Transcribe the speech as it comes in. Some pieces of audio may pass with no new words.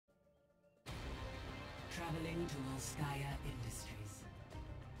Traveling to Volskaya Industries.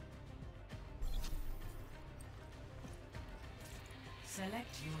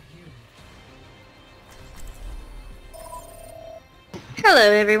 Select your hero.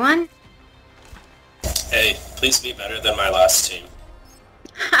 Hello, everyone. Hey, please be better than my last team.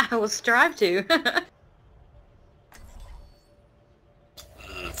 I will strive to.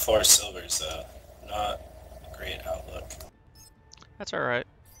 4 silvers though, not a great outlook. That's alright.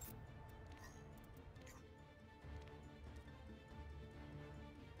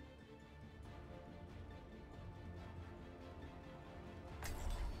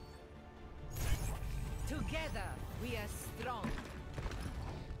 Together, we are strong.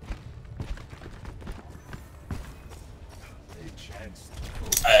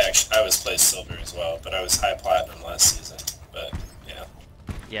 I was placed silver as well, but I was high platinum last season. But yeah.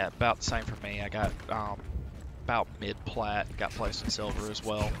 Yeah, about the same for me. I got about mid-plat, got placed in silver as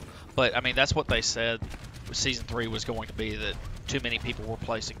well. But I mean, that's what they said season 3 was going to be, that too many people were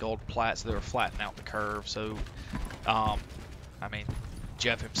placing gold plats, so they were flattening out the curve. So, I mean,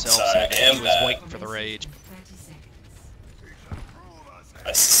 Jeff himself So said I that he am was that. waiting for the rage.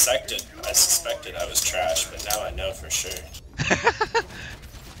 30 seconds. I suspected I was trash, but now I know for sure.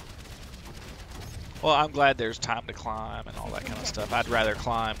 Well, I'm glad there's time to climb and all that kind of stuff. I'd rather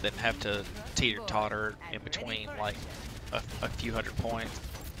climb than have to teeter-totter in between, like, a few hundred points.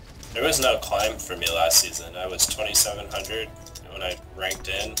 There was no climb for me last season. I was 2,700 when I ranked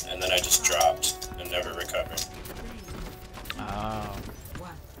in, and then I just dropped and never recovered. Oh.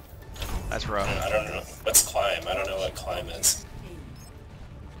 That's rough. I don't know. What's climb? I don't know what climb is.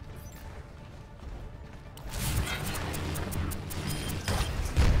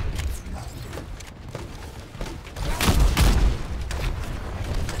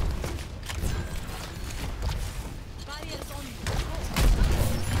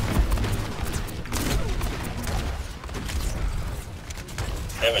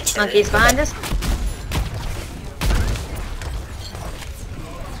 They have a turret. Monkeys behind us.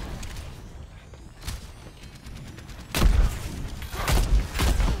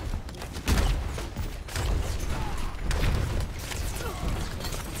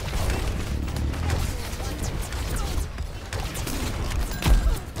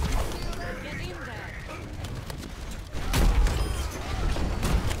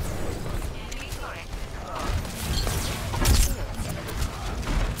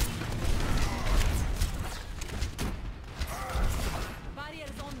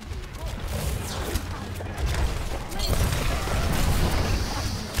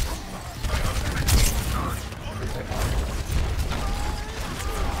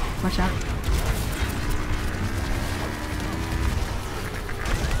 Watch out.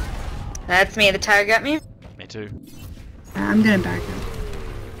 That's me. The tire got me. Me too. I'm gonna back up.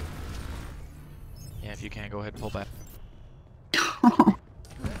 Yeah, if you can, go ahead and pull back.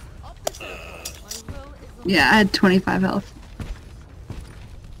 Yeah, I had 25 health.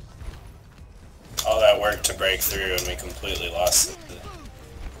 All that work to break through, and we completely lost it.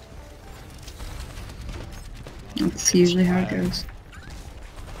 That's usually how it goes.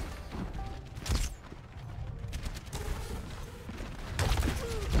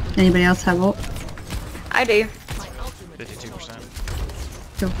 Anybody else have ult? I do.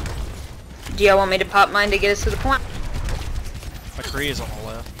 52%. Go. Do y'all want me to pop mine to get us to the point? McCree is on the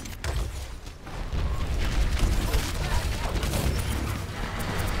left.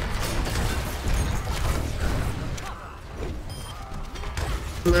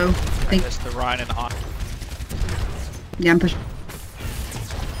 Hello? Thank That's the Ryan and on. Yeah, I'm pushing.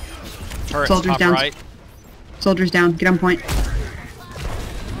 Turret Soldiers top down. right. Soldiers down. Get on point.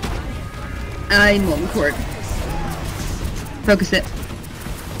 I need one cord. Focus it.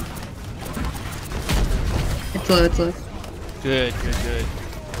 It's low, it's low. Good, good, good.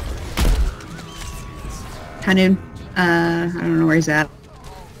 Hanun. I don't know where he's at.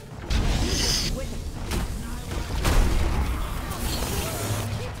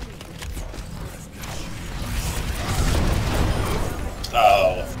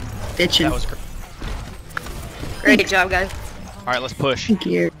 Oh, Bitchin'. That was great. Great job, guys. All right, let's push. Thank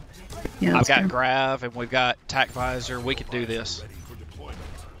you. Yeah, I've let's got go. Grav and we've got Tac Visor. We can do this.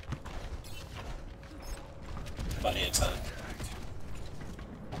 plenty of time.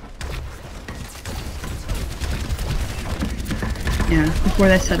 Yeah, before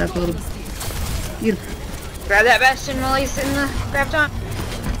they set up a little. Beautiful. Grab that Bastion while he's in the grab time.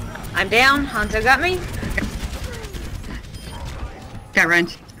 I'm down. Hanzo got me. Got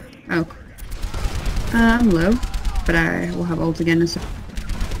wrenched. Oh. I'm low, but I will have ult again in a sec.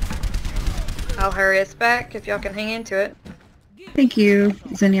 I'll hurry us back if y'all can hang into it. Thank you,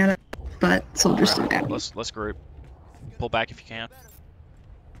 Zenyatta. but soldiers still got me. Let's group. Pull back if you can.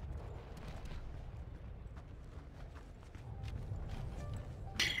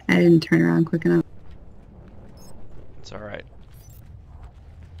 I didn't turn around quick enough. It's alright.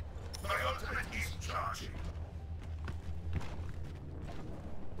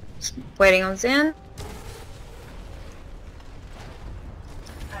 Waiting on Zen.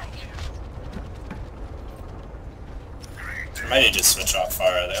 I might need to switch off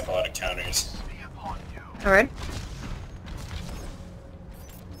fire. They have a lot of counters. Alright.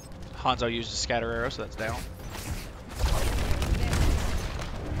 Hanzo used a scatter arrow, so that's down.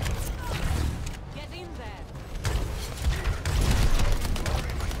 Get in there.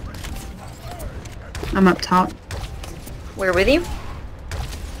 I'm up top. We're with you.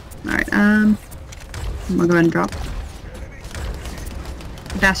 Alright, I'm gonna go ahead and drop.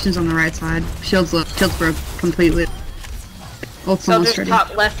 Bastion's on the right side. Shields broke completely. Ult's almost Soldiers ready.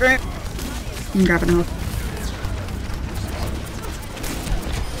 top left room. I'm grabbing a health.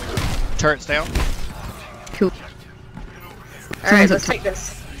 Turret's down. Cool. Alright, Someone's up let's top. take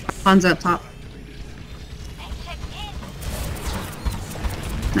this. Han's up top.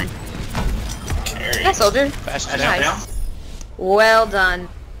 Nice. Carry. Hi, soldier. Bastion down. Nice. Well done.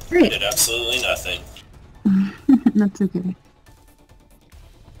 Great. Did absolutely nothing. That's okay.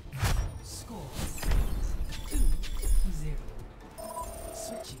 Score 2-0.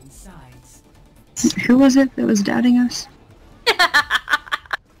 Switching sides. Who was it that was doubting us?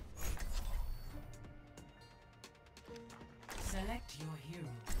 Select your hero.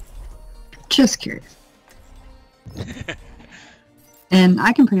 Just curious. And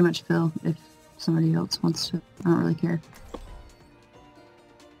I can pretty much fill if somebody else wants to. I don't really care.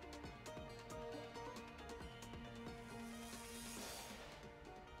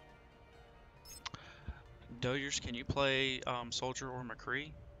 Doyers, can you play Soldier or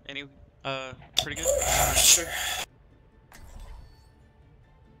McCree? Any pretty good? Sure.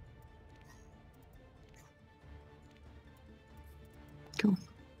 Cool.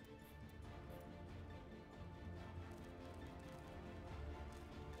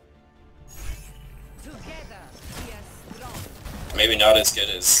 Together, we are strong. Maybe not as good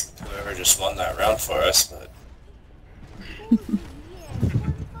as whoever just won that round for us, but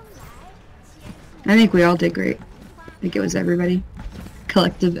I think we all did great. I think it was everybody.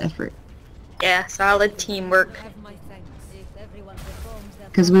 Collective effort. Yeah, solid teamwork. Have my thanks. If everyone performs their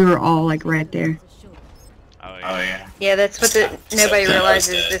Because we were all like right there. should. Oh yeah. Yeah, that's what nobody So, realizes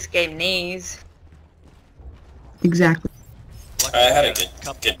that was this game needs. Exactly. I had a We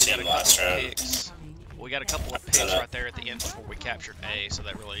got good we got team a last couple round. picks. We got a couple of picks right there at the end before we captured A, so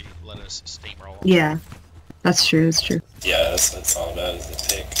that really let us steamroll. Yeah. That's true, that's true. Yeah, that's what it's all about, is the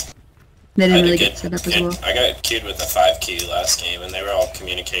pick. They I didn't had really a get set up as well. I got queued with a 5 key last game, and they were all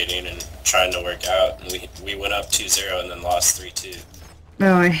communicating and trying to work out. And we went up 2-0 and then lost 3-2.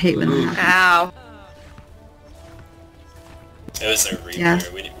 Oh, I hate when that happens. Ow. It was their Reaper. Yeah.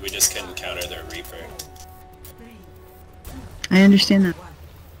 We just couldn't counter their Reaper. I understand that.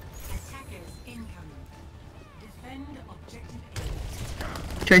 Attackers incoming. Defend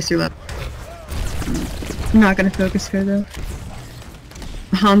objective A. Tracer left. I'm not gonna focus her though.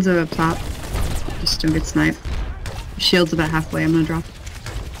 Hanzo up top. Just a good snipe. Shield's about halfway, I'm gonna drop.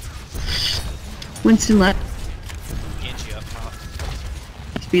 Winston left. Genji up top.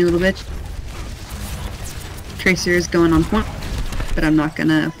 Just be a little bitch. Tracer is going on point, but I'm not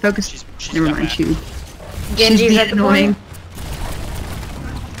gonna focus. She's Never got mind, back. she. Genji's She's at the annoying. point.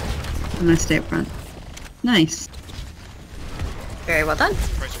 I'm gonna stay up front. Nice. Very well done.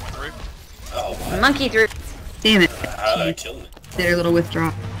 Tracer went through. Oh, what? Monkey through. Damn it. How did I kill me? Did a little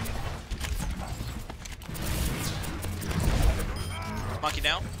withdraw. Monkey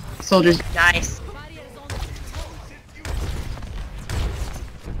down. Soldiers. Nice.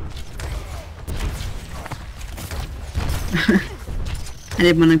 I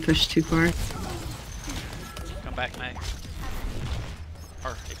didn't want to push too far. Come back, May.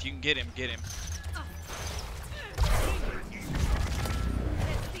 Or if you can get him, get him.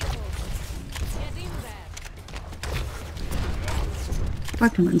 Get in there.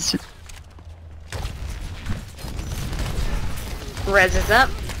 Fucking Winston. Rez is up.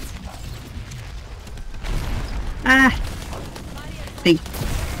 Ah! Think.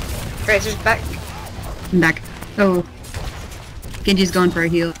 Tracer's back. I'm back. Oh. Genji's going for a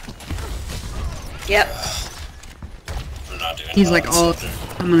heal. Yep. I'm not doing He's well like on all. Soldier.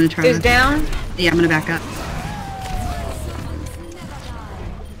 I'm gonna try Who's to. down? Yeah, I'm gonna back up.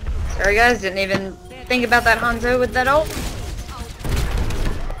 Sorry guys, didn't even think about that Hanzo with that ult.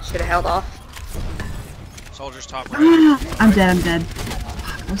 Should have held off. Soldier's top right. Ah, I'm dead, I'm dead.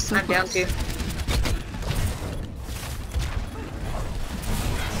 I was so I'm down close. too.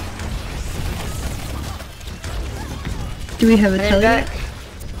 Do we have a And then telly back. yet?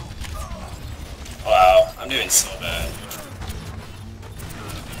 Wow, I'm doing so bad.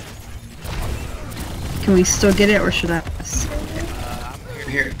 Can we still get it, or should I? I'm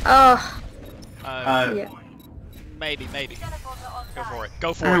here. Oh, yeah. Maybe. Go for it.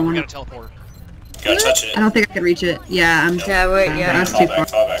 Go for I it. don't We wanna- got a teleporter. Gotta touch it. I don't think I can reach it. Yeah, I'm. Yeah, wait, yeah. That's Fall too back,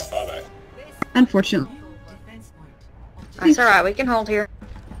 far. fall back. Unfortunately. Defense point. That's alright, we can hold here.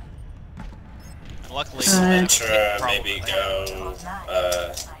 And luckily, Ventura, probably maybe go,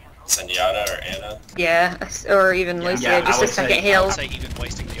 Zenyatta or Anna. Yeah, or even Lucio, Yeah, I just a would say- second I heal. would say even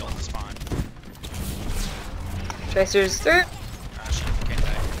wasting the ult is fine. Tracer's through. She came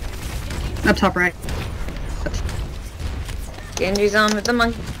back. Up top right. Genji's on with the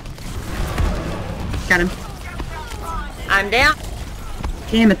monkey. Got him. I'm down.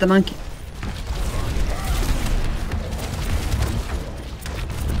 Damn it, the monkey.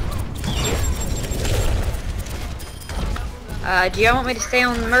 Do y'all want me to stay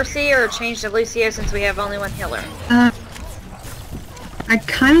on Mercy or change to Lucio since we have only one healer? I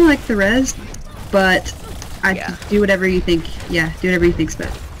kind of like the res, but I Yeah. do whatever you think. Yeah, do whatever you think's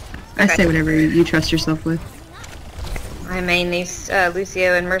best. I Okay. say whatever you trust yourself with. I main these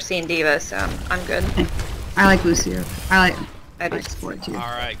Lucio and Mercy and Diva, so I'm good. I like Lucio. I I do. like support too.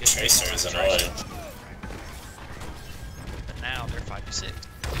 Alright, good. Tracer is annoying. But now they're 5v6.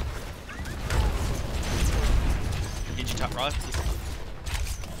 Get you top right.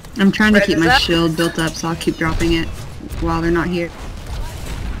 I'm trying to Red keep is my up. shield built up, so I'll keep dropping it while they're not here.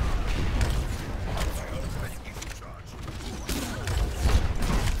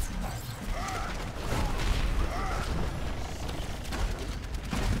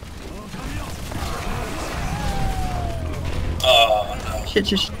 Oh, no. Shit,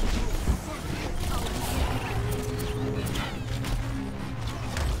 shit, shit.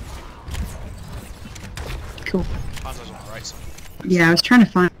 Cool. Hanzo's on the right side. Yeah, I was trying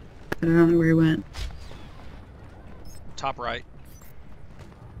to find, but I don't know where he went. Top right.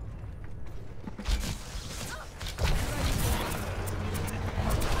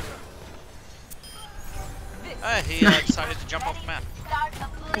 He decided to jump off the map.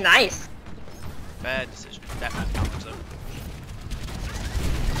 Nice. Bad decision. That map so.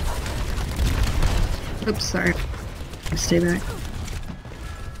 Oops, sorry. Stay back.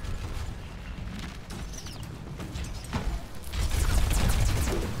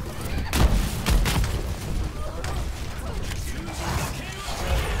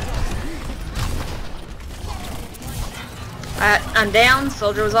 I'm down.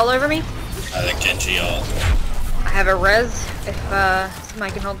 Soldier was all over me. I think Genji ult. I have a res if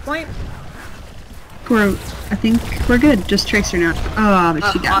somebody can hold the point. I think we're good. Just Tracer now. Oh,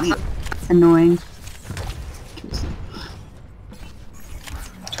 but she Oh, got me. awesome. Annoying.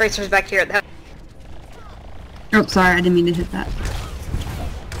 Tracer's back here at the house. Oh, sorry, I didn't mean to hit that.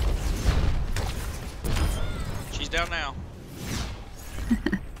 She's down now.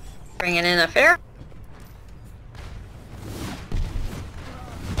 Bringing in a fair.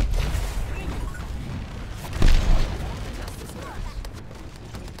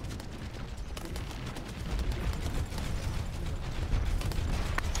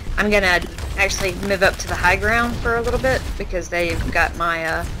 I'm gonna actually move up to the high ground for a little bit because they've got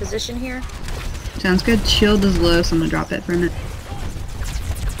my position here. Sounds good. Shield is low, so I'm gonna drop it for a minute.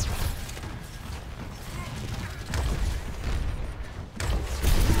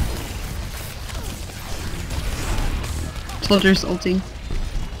 Soldier's ulting.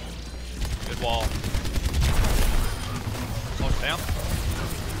 Good wall. Soldier down.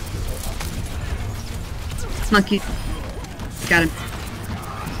 Monkey. Got him.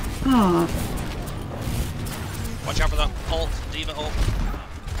 Oh, Watch out for the ult. Diva ult.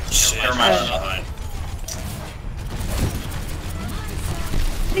 Shit, Never mind. I'm behind.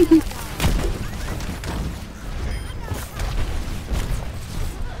 thank you.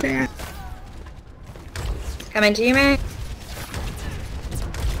 There. Coming to you, May.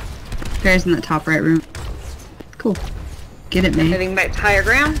 Bear's in the top right room. Cool. Get it, mate. Moving back to higher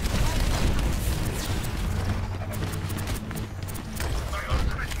ground.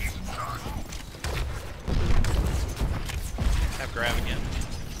 Have grab again.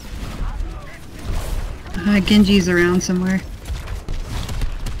 Genji's around somewhere.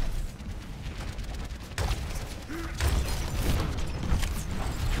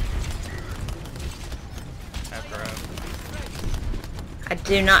 Have grab. I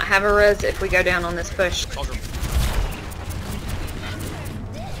do not have a res if we go down on this push. Soldier.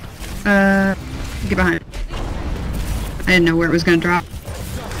 Get behind. I didn't know where it was gonna drop.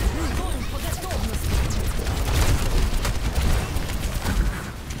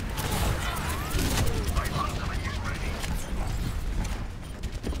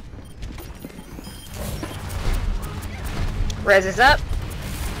 Res is up.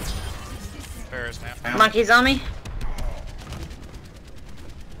 There is now. Monkey's on me.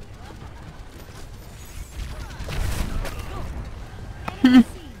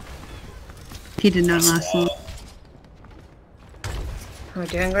 He did not Nice last long. wall. We're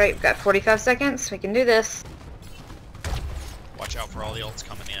doing great. We've got 45 seconds. We can do this. Watch out for all the ults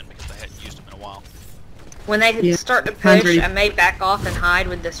coming in because they hadn't used them in a while. When they Yeah. start to push, 100. I may back off and hide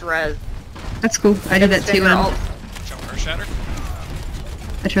with this res. That's cool. I did that too. Devastating ult. Watch out, Earth Shatter.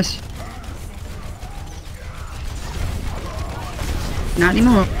 I trust you. Not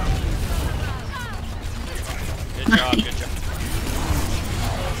anymore. Good job, good job.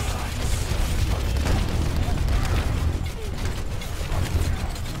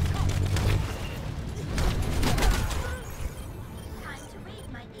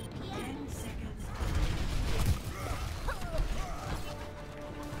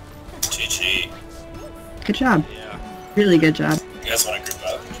 GG. Good job. Yeah. Really good job. You guys want to group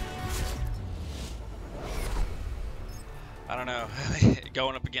up? I don't know.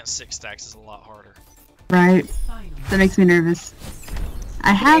 Going up against 6 stacks is a lot harder. Right. Final. That makes me nervous.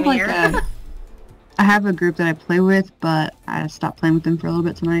 I have like Here. I have a group that I play with, but I stopped playing with them for a little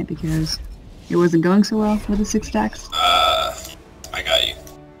bit tonight because it wasn't going so well with the 6 stacks. I got you.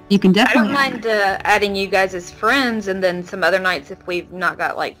 You can I definitely. don't mind adding you guys as friends, and then some other nights if we've not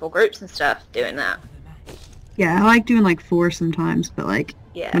got like full groups and stuff, doing that. Yeah, I like doing like 4 sometimes, but like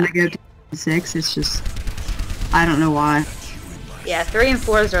Yeah. when I go to 6, it's just I don't know why. Yeah, 3 and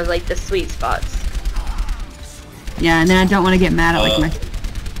 4s are like the sweet spots. Yeah, and then I don't want to get mad at like my.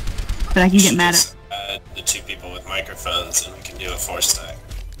 But I can get mad at. Add the 2 people with microphones and we can do a 4-stack.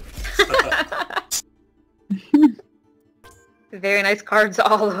 Very nice cards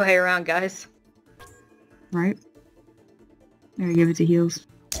all the way around, guys. Right. There, give it to heels.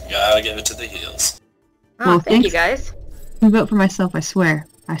 Gotta give it to the heels. Oh, Well, thank you thanks. guys. I vote for myself, I swear.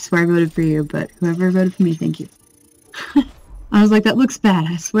 I swear I voted for you, but whoever voted for me, thank you. I was like, that looks bad.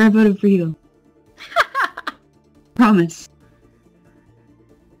 I swear I voted for you. Promise.